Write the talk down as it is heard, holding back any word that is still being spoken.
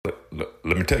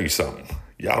let me tell you something.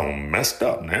 Y'all done messed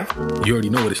up now. You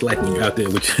already know what it's like when you're out there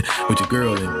with your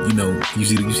girl, and you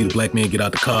see the black man get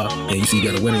out the car, and you see you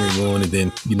got a wedding ring on, and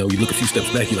then you look a few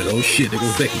steps back, you're like, oh shit, there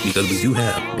goes Becky, because we do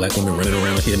have black women running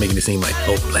around here making it seem like,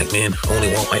 oh, black men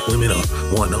only want white women or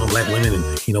want non-black women,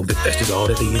 and that's just all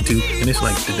that they into, and it's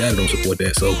like the data don't support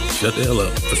that. So shut the hell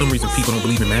up. For some reason, people don't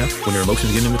believe in math when their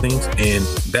emotions get into things, and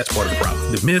that's part of the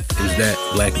problem. The myth is that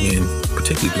black men,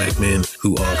 particularly black men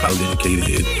who are college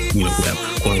educated, who have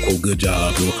quote unquote good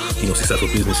jobs or successful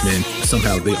businessmen,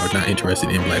 somehow they are not interested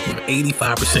in black women.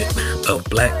 85% of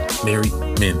black married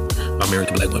men are married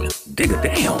to black women. Dig a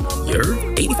damn. You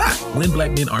heard? 85. When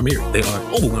black men are married, they are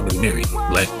overwhelmingly married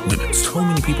black women. So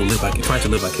many people try to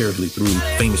live vicariously through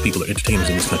famous people or entertainers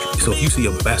in this country. So if you see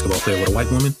a basketball player with a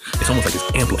white woman, it's almost like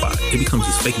it's amplified. It becomes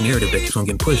this fake narrative that keeps on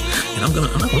getting pushed. And I'm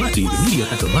not gonna lie to you, the media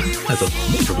has a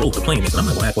major role to play in this. And I'm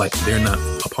not gonna act like they're not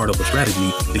a part of a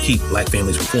strategy to keep black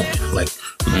families from forming.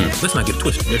 Let's not get it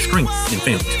twisted. There's strength in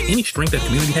families. Any strength that the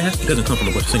community has, it doesn't come from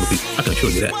a bunch of single people. I can assure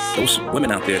you that. Those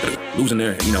women out there that are losing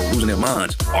their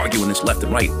minds, arguing this left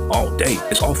and right all day,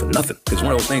 it's all for nothing. It's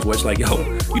one of those things where it's like, yo,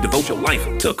 you devote your life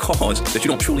to a cause that you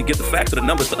don't truly get the facts or the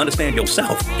numbers to understand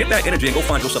yourself. Get that energy and go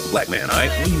find yourself a black man, all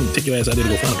right? When you take your ass out there to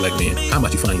go find a black man, how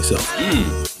about you find yourself?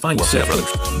 Find yourself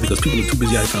first. Because people are too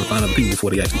busy out trying to find other people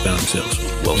before they actually found themselves.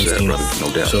 Well said, brother.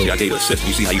 No doubt. So, see, I gave you a assist.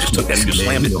 You see how you just took that and you just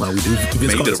slammed it? You know how we do.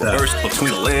 Man, you did a reverse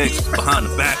between the legs, behind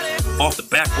the back, off the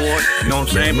backboard. You know what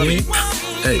I'm saying, brother?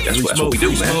 Hey, that's what we do,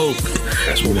 man.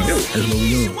 That's what we do. That's what we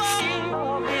do.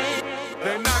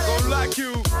 They're not gonna like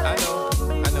you. I know.